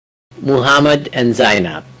Muhammad and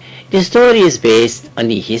Zainab. The story is based on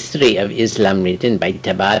the history of Islam written by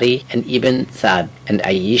Tabari and Ibn Sa'd and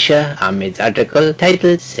Aisha Ahmed's article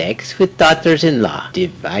titled Sex with Daughters-in-Law,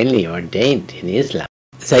 Divinely Ordained in Islam.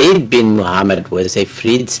 Zaid bin Muhammad was a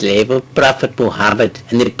freed slave of Prophet Muhammad,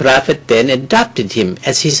 and the Prophet then adopted him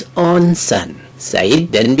as his own son.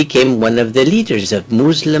 Zaid then became one of the leaders of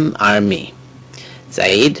Muslim army.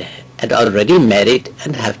 Zaid had already married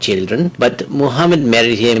and have children, but Muhammad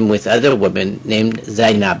married him with other women named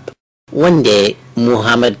Zainab. One day,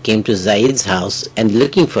 Muhammad came to Zaid's house and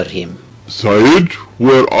looking for him. Zaid,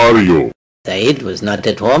 where are you? Zaid was not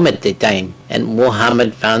at home at the time, and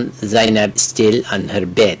Muhammad found Zainab still on her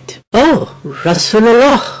bed. "Oh,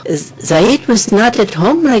 Rasulullah, Zaid was not at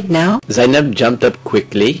home right now." Zainab jumped up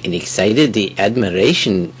quickly and excited the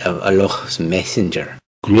admiration of Allah's messenger.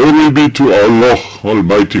 Glory be to Allah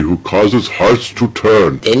Almighty who causes hearts to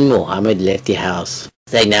turn. Then Muhammad left the house.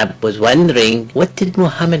 Zainab was wondering what did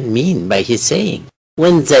Muhammad mean by his saying.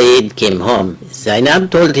 When Zaid came home,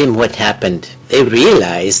 Zainab told him what happened. They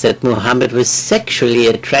realized that Muhammad was sexually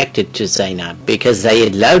attracted to Zainab. Because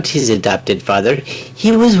Zaid loved his adopted father,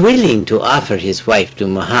 he was willing to offer his wife to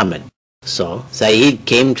Muhammad. So Zaid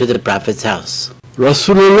came to the Prophet's house.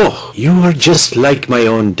 Rasulullah, you are just like my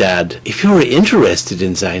own dad. If you are interested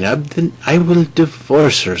in Zainab, then I will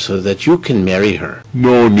divorce her so that you can marry her.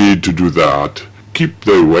 No need to do that. Keep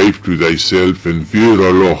thy wife to thyself and fear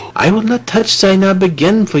Allah. I will not touch Zainab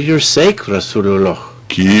again for your sake, Rasulullah.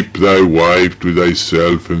 Keep thy wife to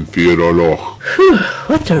thyself and fear Allah. Whew,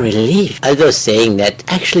 what a relief. Although saying that,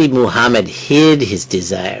 actually Muhammad hid his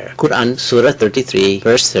desire. Quran, Surah 33,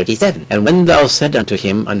 verse 37. And when thou said unto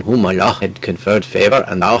him on whom Allah had conferred favor,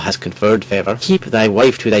 and thou hast conferred favor, keep thy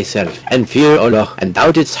wife to thyself, and fear Allah, and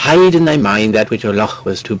thou didst hide in thy mind that which Allah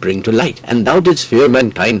was to bring to light, and thou didst fear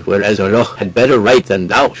mankind, whereas Allah had better right than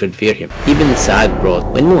thou should fear him. Ibn Sa'd wrote,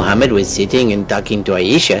 when Muhammad was sitting and talking to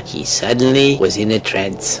Aisha, he suddenly was in a trance.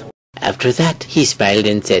 After that, he smiled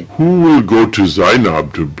and said, Who will go to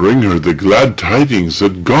Zainab to bring her the glad tidings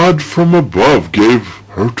that God from above gave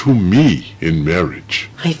her to me in marriage?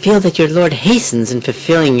 I feel that your Lord hastens in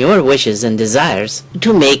fulfilling your wishes and desires.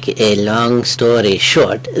 To make a long story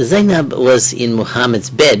short, Zainab was in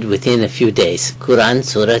Muhammad's bed within a few days. Quran,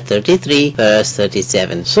 Surah 33, verse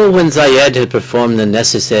 37. So when Zayd had performed the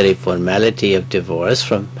necessary formality of divorce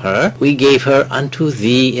from her, we gave her unto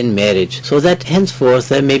thee in marriage, so that henceforth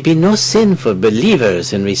there may be no sin for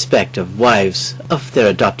believers in respect of wives of their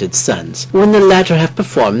adopted sons, when the latter have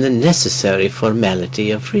performed the necessary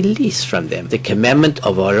formality of release from them. The commandment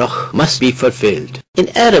of Allah must be fulfilled. In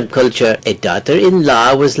Arab culture, a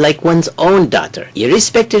daughter-in-law was like one's own daughter,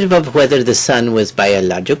 irrespective of whether the son was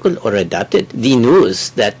biological or adopted. The news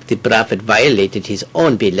that the Prophet violated his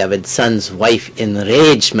own beloved son's wife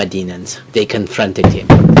enraged Madinans. They confronted him.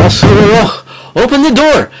 Rasulullah, open the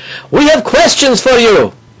door! We have questions for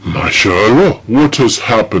you! MashaAllah, what has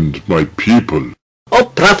happened, my people? O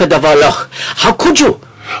Prophet of Allah, how could you?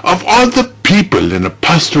 Of all the people and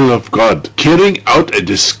apostle of God, carrying out a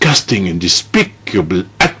disgusting and despicable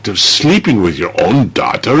act of sleeping with your own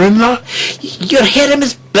daughter-in-law? Your harem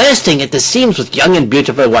is bursting at the seams with young and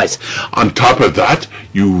beautiful wives. On top of that,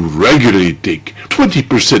 you regularly take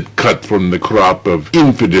 20% cut from the crop of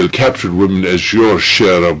infidel captured women as your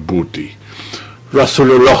share of booty.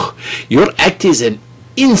 Rasulullah, your act is an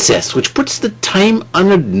incest which puts the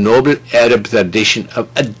time-honored noble Arab tradition of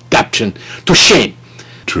adoption to shame.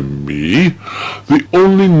 To me, the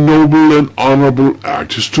only noble and honorable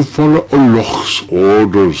act is to follow Allah's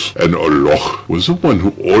orders, and Allah was the one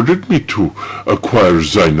who ordered me to acquire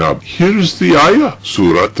Zainab. Here is the ayah,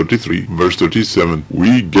 Surah 33, verse 37.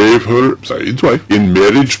 We gave her, Zaid's wife, in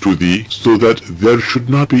marriage to thee, so that there should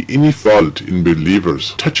not be any fault in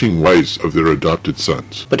believers touching wives of their adopted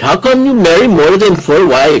sons. But how come you marry more than 4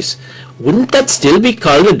 wives? Wouldn't that still be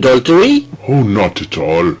called adultery? Oh, not at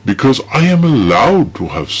all, because I am allowed to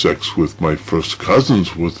have sex with my first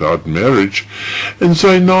cousins without marriage, and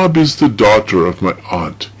Zainab is the daughter of my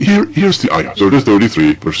aunt. Here's the ayah, Surah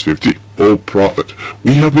 33, verse 50. O Prophet,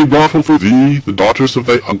 we have made lawful for thee the daughters of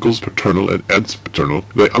thy uncles paternal and aunts paternal,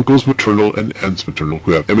 thy uncles maternal and aunts maternal,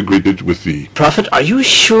 who have emigrated with thee. Prophet, are you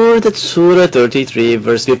sure that Surah 33,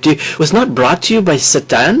 verse 50 was not brought to you by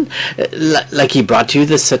Satan, like he brought to you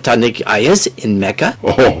the satanic ayahs in Mecca?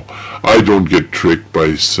 Oh, I don't get tricked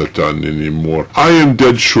by Satan anymore. I am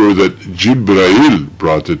dead sure that Jibreel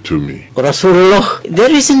brought it to me. Rasulullah,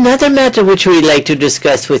 there is another matter which we like to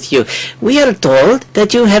discuss with you. We are told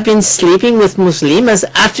that you have been sleeping with Muslimas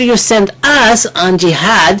after you sent us on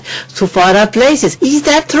jihad to far-off places. Is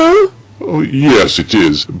that true? Oh, yes, it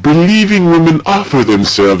is. Believing women offer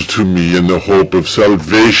themselves to me in the hope of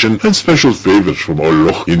salvation and special favors from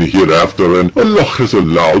Allah in the hereafter, and Allah has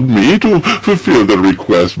allowed me to fulfill the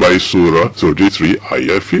request by Surah 33,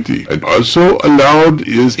 Ayah 50. And also allowed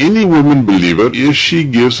is any woman believer if she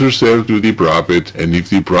gives herself to the Prophet and if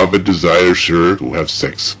the Prophet desires her to have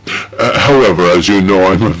sex. However, as you know,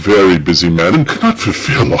 I'm a very busy man and cannot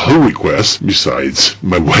fulfill all requests. Besides,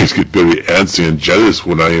 my wives get very antsy and jealous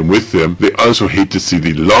when I am with them. They also hate to see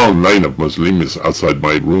the long line of Muslims outside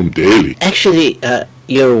my room daily. Actually,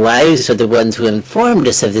 your wives are the ones who informed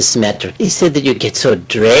us of this matter. They said that you get so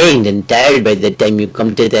drained and tired by the time you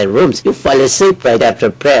come to their rooms. You fall asleep right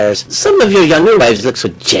after prayers. Some of your younger wives look so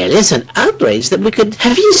jealous and outraged that we could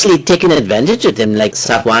have easily taken advantage of them, like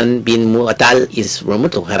Safwan bin Mu'attal is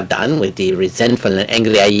rumored to have done with the resentful and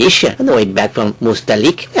angry Aisha on the way back from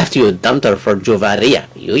Mustalik after you dumped her for Juwariya.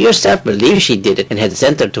 You yourself believe she did it and had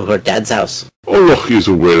sent her to her dad's house. Allah is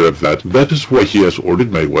aware of that. That is why He has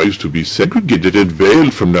ordered my wives to be segregated and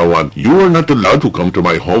veiled from now on. You are not allowed to come to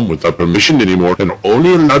my home without permission anymore, and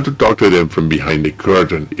only allowed to talk to them from behind a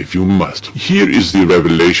curtain, if you must. Here is the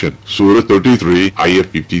revelation. Surah 33, Ayah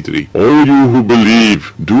 53. O you who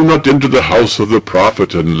believe, do not enter the house of the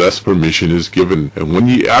Prophet unless permission is given. And when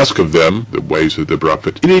ye ask of them, the wives of the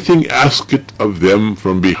Prophet, anything, ask it of them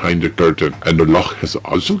from behind the curtain. And Allah has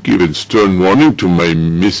also given stern warning to my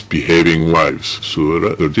misbehaving wives.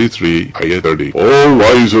 Surah 33, Ayah 30. O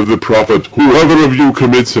wives of the Prophet, whoever of you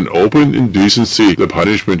commits an open indecency, the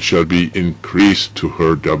punishment shall be increased to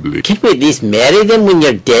her doubly. Can't we at least marry them when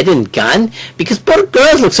you're dead and gone? Because poor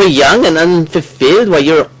girls look so young and unfulfilled while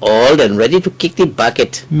you're old and ready to kick the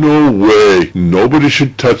bucket. No way. Nobody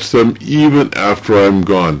should touch them even after I'm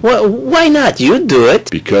gone. Why not? You do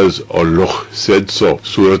it. Because Allah said so.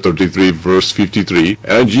 Surah 33, verse 53.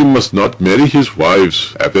 And ye must not marry his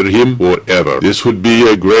wives after him forever. This would be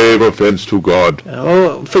a grave offense to God.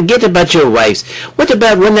 Oh, forget about your wives. What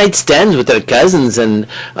about one-night stands with their cousins and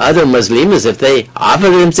other Muslims if they offer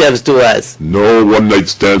themselves to us? No one-night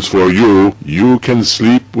stands for you. You can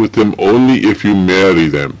sleep with them only if you marry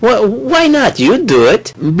them. Why not? You do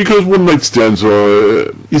it. Because one-night stands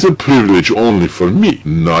is a privilege only for me,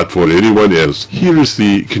 not for anyone else. Here is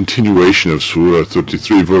the continuation of Surah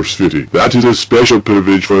 33, verse 50. That is a special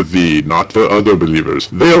privilege for thee, not for other believers.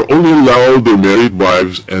 They are only allowed their married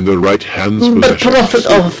wives and their right hands But Prophet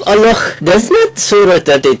of Allah, does not Surah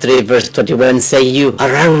 33 verse 21 say you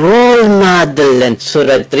are a role model, and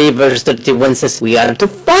Surah 3 verse 31 says we are to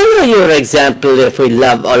follow your example if we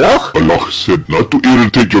love Allah? Allah said not to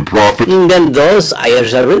irritate your Prophet. And then those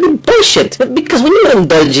ayahs are really bullshit, because when you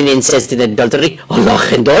indulge in incest and adultery, Allah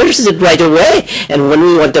endorses it right away, and when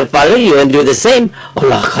we want to follow you and do the same,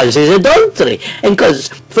 Allah calls it adultery and calls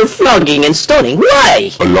for flogging and stoning.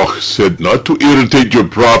 Why? Allah said not to irritate your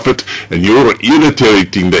Prophet, and you are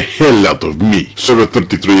irritating the hell out of me. Surah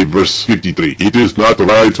 33 verse 53. It is not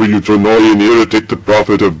right for you to annoy and irritate the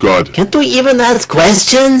Prophet of God. Can't we even ask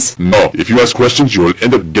questions? No, if you ask questions you will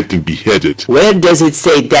end up getting beheaded. Where does it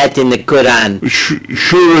say that in the Quran?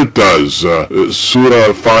 Sure it does.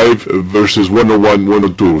 Surah 5 verses 101,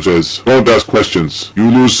 102 says, don't ask questions. You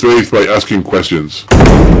lose faith by asking questions.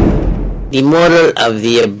 The moral of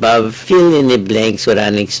the above fill-in-the-blank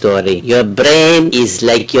Quranic story. Your brain is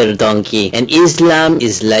like your donkey, and Islam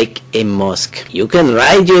is like a mosque. You can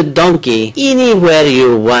ride your donkey anywhere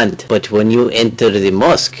you want, but when you enter the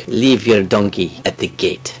mosque, leave your donkey at the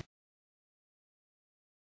gate.